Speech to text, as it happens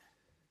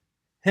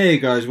Hey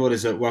guys, what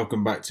is up?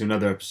 Welcome back to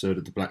another episode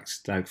of the Black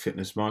Stag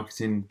Fitness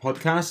Marketing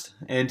Podcast.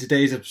 In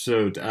today's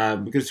episode, we're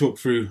going to talk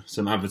through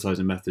some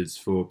advertising methods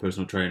for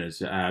personal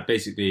trainers.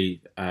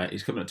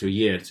 It's coming up to a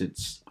year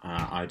since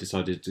I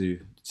decided to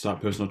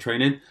start personal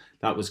training.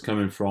 That was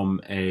coming from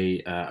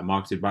a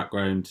marketing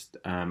background.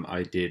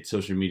 I did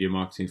social media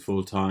marketing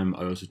full time.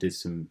 I also did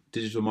some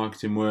digital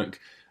marketing work.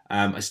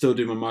 I still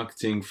do my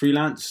marketing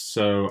freelance,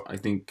 so I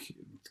think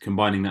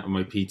combining that with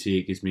my PT,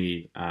 it gives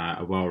me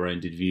a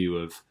well-rounded view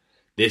of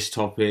this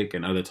topic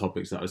and other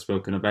topics that I've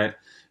spoken about.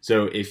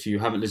 So if you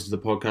haven't listened to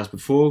the podcast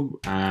before,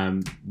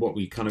 what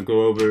we kind of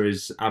go over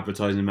is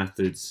advertising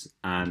methods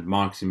and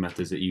marketing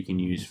methods that you can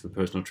use for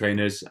personal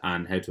trainers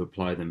and how to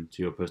apply them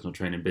to your personal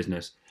training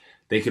business.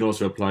 They can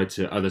also apply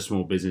to other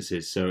small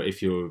businesses. So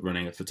if you're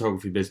running a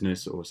photography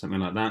business or something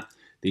like that,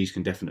 these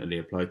can definitely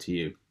apply to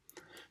you.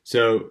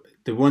 So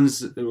the ones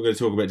that we're going to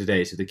talk about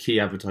today, so the key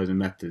advertising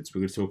methods,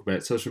 we're going to talk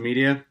about social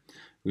media,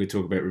 we're going to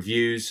talk about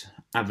reviews,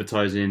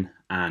 advertising,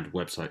 and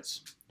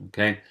websites.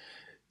 Okay,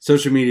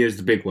 social media is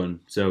the big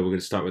one, so we're going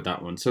to start with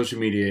that one. Social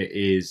media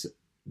is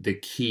the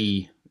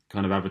key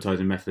kind of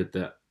advertising method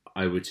that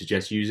I would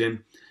suggest using.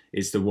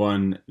 It's the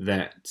one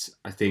that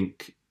I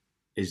think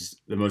is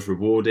the most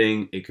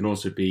rewarding. It can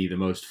also be the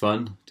most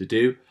fun to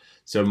do.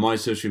 So my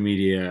social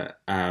media,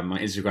 my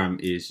Instagram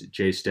is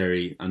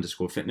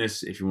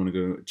jsterry_fitness. If you want to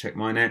go check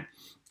mine out,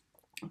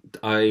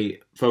 I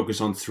focus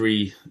on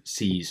 3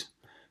 C's: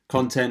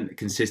 content,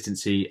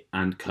 consistency,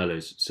 and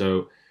colors.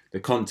 So the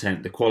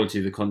content, the quality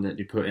of the content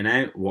you're putting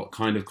out, what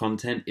kind of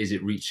content, is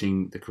it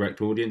reaching the correct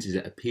audience? Is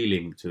it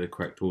appealing to the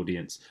correct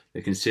audience?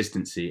 The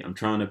consistency, I'm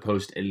trying to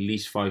post at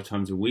least 5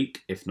 times a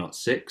week, if not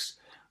 6.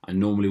 I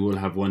normally will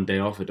have one day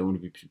off. I don't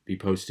want to be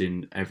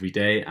posting every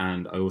day,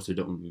 and I also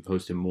don't want to be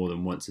posting more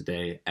than once a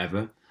day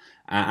ever.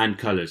 And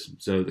colors.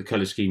 So the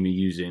color scheme you're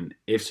using.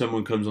 If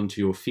someone comes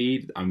onto your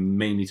feed, I'm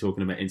mainly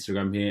talking about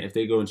Instagram here. If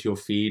they go into your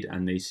feed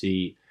and they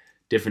see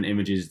different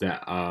images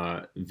that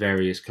are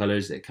various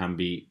colors, it can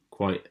be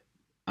quite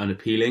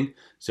unappealing.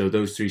 So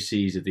those 3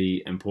 C's are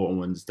the important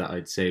ones that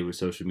I'd say with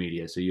social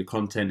media. So your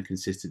content,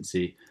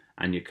 consistency,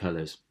 and your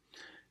colors.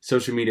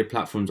 Social media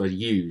platforms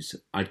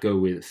I'd go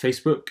with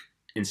Facebook,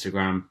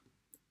 Instagram,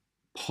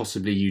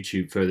 possibly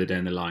YouTube further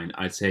down the line.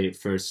 I'd say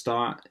for a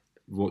start,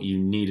 what you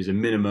need as a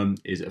minimum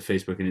is a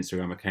Facebook and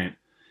Instagram account.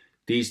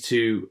 These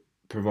 2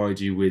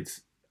 provide you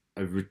with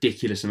a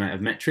ridiculous amount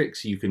of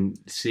metrics. You can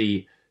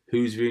see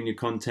who's viewing your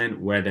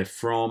content, where they're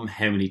from,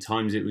 how many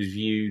times it was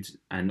viewed,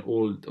 and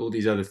all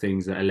these other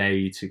things that allow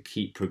you to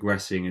keep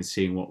progressing and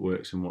seeing what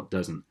works and what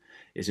doesn't.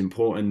 It's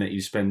important that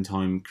you spend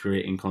time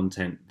creating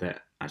content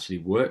that actually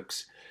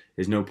works.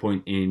 There's no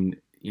point in,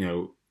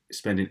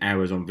 spending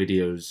hours on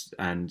videos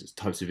and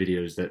types of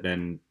videos that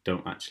then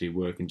don't actually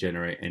work and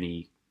generate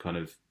any kind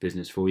of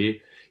business for you. You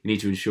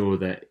need to ensure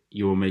that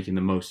you're making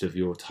the most of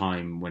your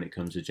time when it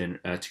comes to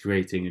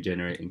creating and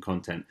generating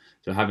content.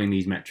 So having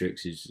these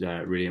metrics is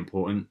really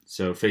important.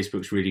 So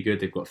Facebook's really good.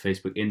 They've got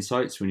Facebook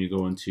Insights when you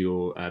go onto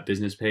your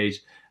business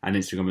page, and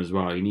Instagram as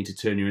well. You need to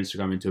turn your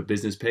Instagram into a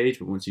business page,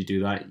 but once you do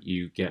that,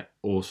 you get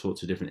all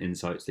sorts of different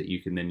insights that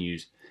you can then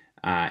use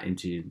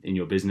in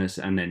your business,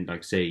 and then, like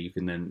I say, you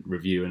can then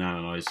review and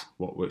analyze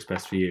what works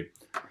best for you.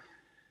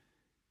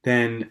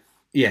 Then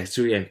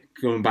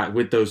going back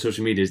with those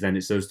social medias, then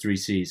it's those 3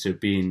 C's. So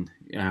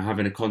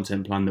having a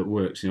content plan that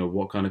works.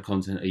 What kind of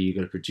content are you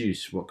going to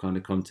produce? What kind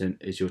of content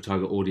is your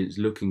target audience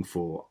looking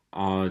for?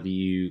 Are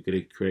you going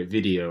to create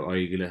video? Are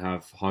you going to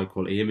have high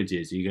quality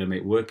images? Are you going to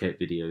make workout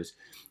videos?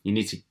 You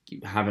need to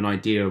have an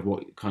idea of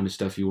what kind of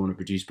stuff you want to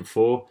produce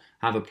before.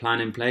 Have a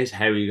plan in place.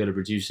 How are you going to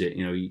produce it?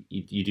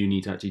 You do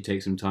need to actually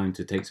take some time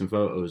to take some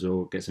photos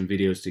or get some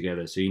videos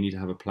together. So you need to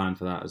have a plan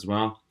for that as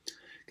well.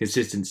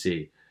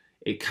 Consistency.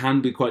 It can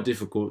be quite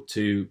difficult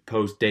to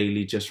post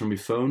daily just from your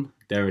phone.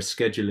 There are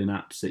scheduling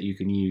apps that you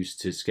can use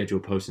to schedule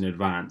posts in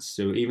advance.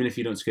 So even if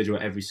you don't schedule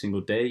every single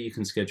day, you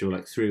can schedule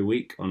like 3 a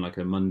week on like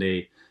a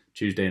Monday,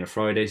 Tuesday, and a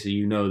Friday. So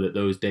you know that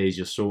those days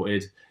you're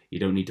sorted. You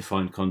don't need to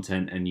find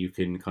content, and you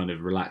can kind of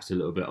relax a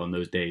little bit on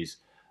those days.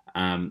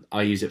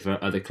 I use it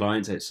for other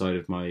clients outside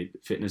of my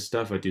fitness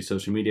stuff. I do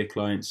social media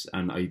clients,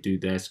 and I do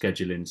their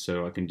scheduling.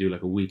 So I can do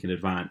like a week in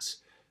advance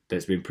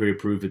that's been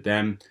pre-approved with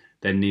them.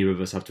 Then neither of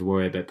us have to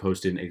worry about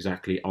posting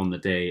exactly on the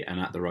day and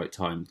at the right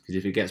time. Because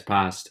if it gets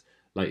past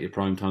like your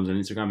prime times on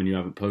Instagram and you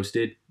haven't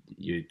posted,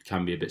 you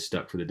can be a bit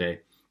stuck for the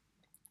day.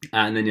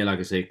 And then, like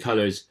I say,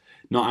 colors,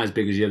 not as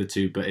big as the other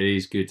 2, but it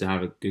is good to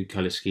have a good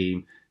color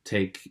scheme.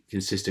 Take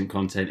consistent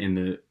content in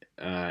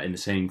the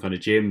same kind of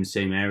gym,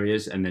 same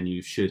areas, and then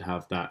you should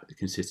have that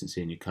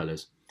consistency in your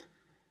colors.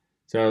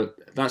 So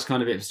that's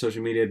kind of it for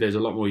social media. There's a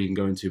lot more you can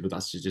go into, but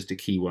that's just a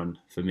key one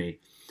for me.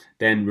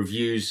 Then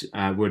reviews,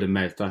 word of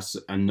mouth, that's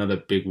another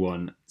big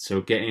one.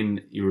 So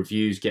getting your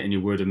reviews, getting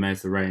your word of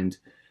mouth around,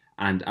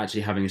 and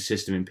actually having a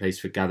system in place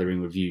for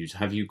gathering reviews.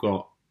 Have you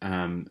got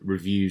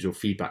reviews or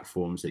feedback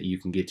forms that you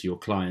can give to your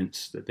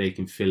clients that they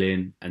can fill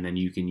in and then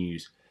you can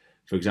use?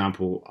 For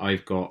example,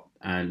 I've got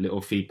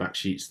little feedback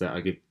sheets that I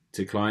give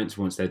to clients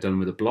once they're done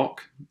with a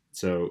block.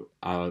 So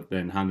I'll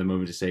then hand them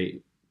over to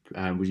say,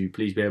 would you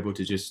please be able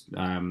to just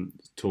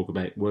talk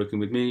about working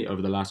with me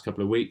over the last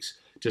couple of weeks,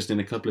 just in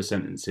a couple of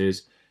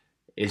sentences.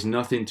 It's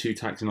nothing too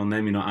taxing on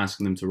them. You're not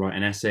asking them to write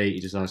an essay.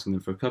 You're just asking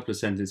them for a couple of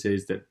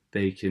sentences that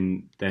they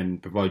can then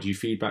provide you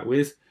feedback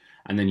with.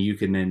 And then you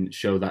can then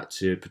show that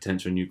to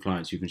potential new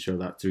clients. You can show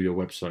that through your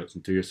websites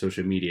and through your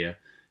social media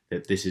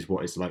that this is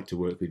what it's like to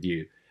work with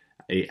you.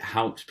 It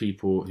helps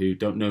people who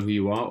don't know who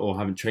you are or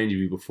haven't trained with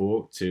you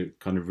before to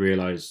kind of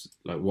realize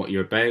like what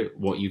you're about,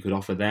 what you could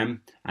offer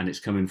them. And it's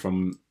coming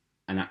from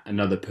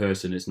another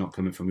person. It's not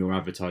coming from your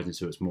advertising,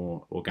 so it's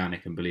more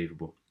organic and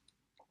believable.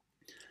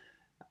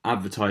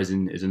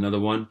 Advertising is another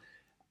one.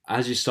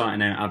 As you're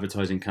starting out,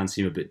 advertising can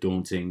seem a bit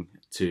daunting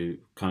to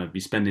kind of be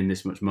spending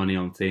this much money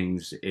on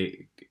things.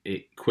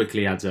 It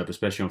quickly adds up,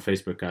 especially on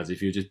Facebook ads.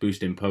 If you're just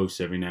boosting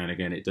posts every now and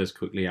again, it does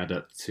quickly add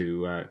up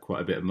to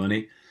quite a bit of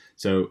money.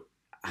 So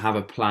have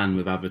a plan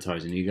with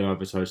advertising. You got to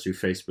advertise through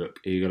Facebook.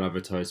 You got to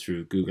advertise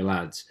through Google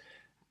Ads.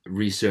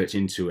 Research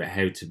into it,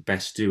 how to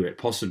best do it.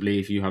 Possibly,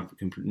 if you have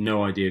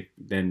no idea,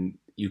 then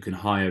you can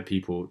hire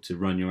people to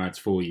run your ads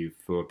for you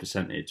for a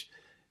percentage.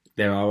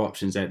 There are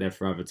options out there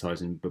for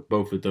advertising, but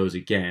both of those,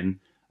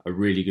 again, are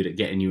really good at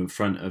getting you in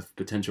front of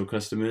potential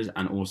customers,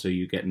 and also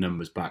you get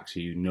numbers back, so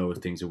you know if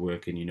things are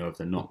working, you know if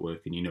they're not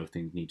working, you know if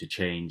things need to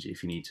change,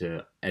 if you need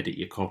to edit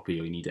your copy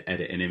or you need to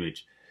edit an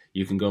image.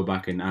 You can go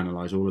back and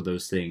analyze all of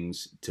those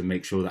things to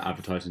make sure that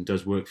advertising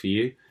does work for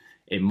you.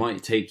 It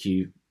might take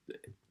you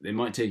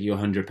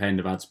 £100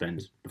 of ad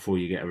spend before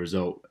you get a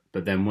result,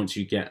 but then once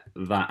you get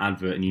that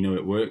advert and you know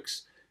it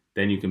works,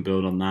 then you can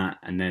build on that,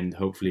 and then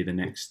hopefully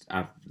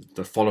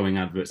the following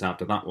adverts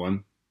after that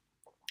one,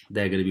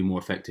 they're going to be more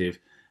effective,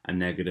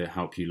 and they're going to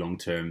help you long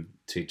term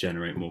to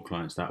generate more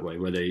clients that way.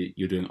 Whether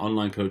you're doing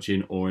online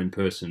coaching or in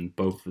person,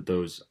 both of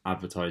those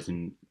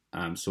advertising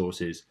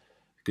sources,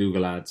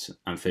 Google Ads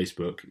and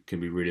Facebook, can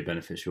be really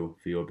beneficial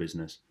for your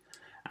business.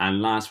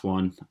 And last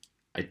one,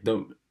 I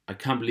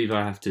can't believe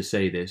I have to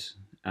say this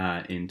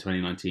in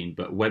 2019,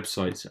 but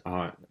websites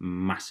are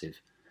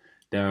massive.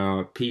 There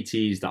are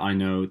PTs that I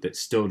know that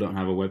still don't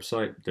have a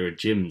website. There are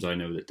gyms I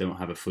know that don't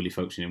have a fully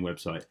functioning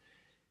website.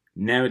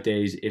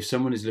 Nowadays, if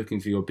someone is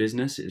looking for your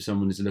business, if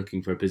someone is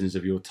looking for a business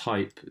of your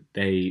type,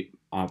 they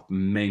are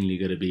mainly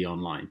going to be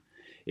online.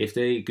 If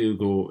they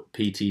Google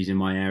PTs in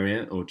my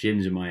area or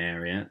gyms in my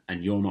area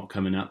and you're not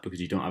coming up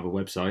because you don't have a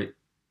website,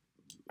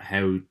 how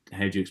do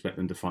you expect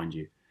them to find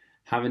you?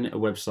 Having a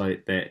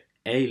website that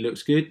A,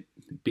 looks good,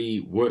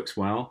 B, works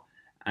well,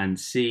 and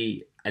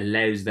C,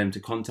 allows them to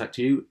contact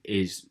you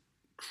is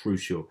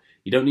crucial.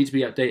 You don't need to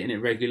be updating it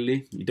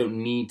regularly. You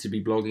don't need to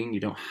be blogging. You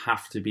don't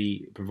have to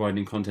be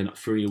providing content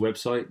through your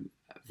website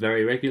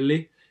very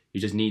regularly.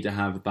 You just need to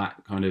have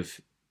that kind of,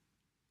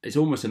 it's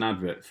almost an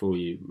advert for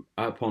you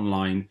up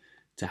online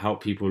to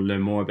help people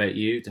learn more about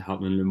you, to help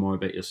them learn more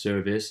about your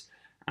service,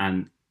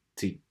 and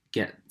to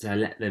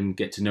let them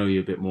get to know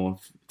you a bit more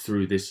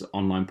through this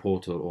online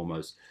portal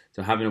almost.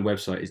 So having a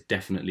website is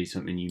definitely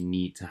something you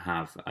need to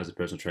have as a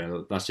personal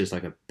trainer. That's just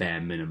like a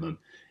bare minimum.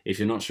 If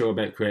you're not sure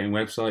about creating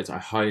websites, I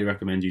highly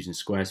recommend using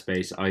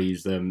Squarespace. I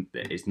use them.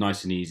 It's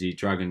nice and easy,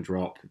 drag and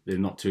drop. They're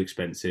not too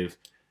expensive,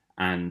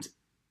 and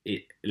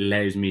it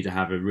allows me to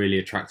have a really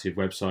attractive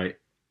website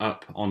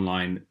up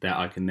online that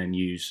I can then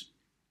use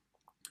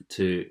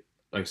to,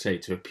 like I say,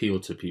 to appeal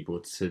to people,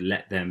 to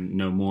let them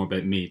know more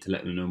about me, to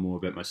let them know more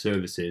about my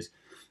services.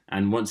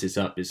 And once it's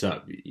up, it's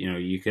up. You know,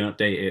 you can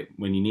update it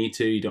when you need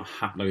to. You don't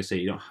have, like I say,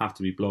 you don't have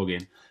to be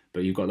blogging,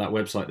 but you've got that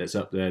website that's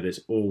up there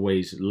that's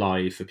always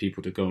live for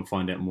people to go and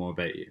find out more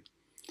about you.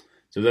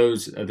 So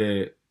those are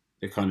the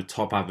kind of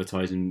top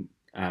advertising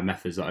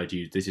methods that I'd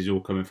use. This is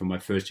all coming from my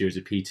first year as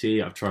a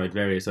PT. I've tried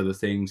various other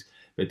things,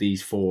 but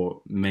these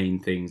four main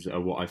things are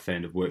what I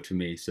found have worked for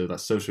me. So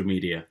that's social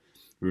media,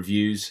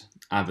 reviews,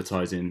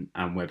 advertising,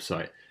 and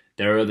website.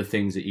 There are other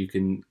things that you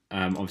can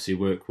obviously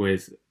work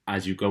with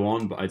as you go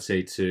on, but I'd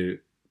say to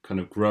kind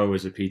of grow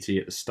as a PT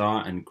at the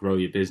start and grow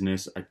your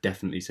business, I'd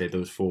definitely say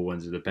those four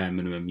ones are the bare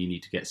minimum you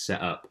need to get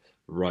set up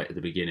right at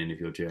the beginning of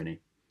your journey.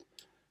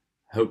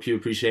 Hope you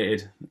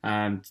appreciated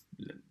and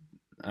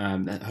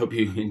hope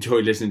you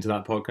enjoyed listening to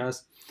that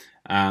podcast.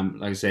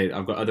 Like I say,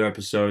 I've got other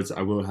episodes.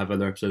 I will have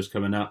other episodes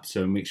coming up,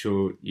 so make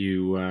sure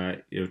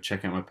you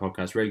check out my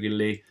podcast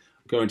regularly.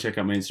 Go and check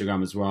out my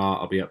Instagram as well.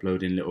 I'll be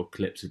uploading little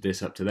clips of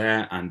this up to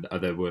there and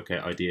other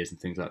workout ideas and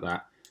things like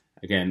that.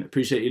 Again,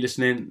 appreciate you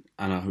listening,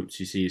 and I hope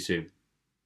to see you soon.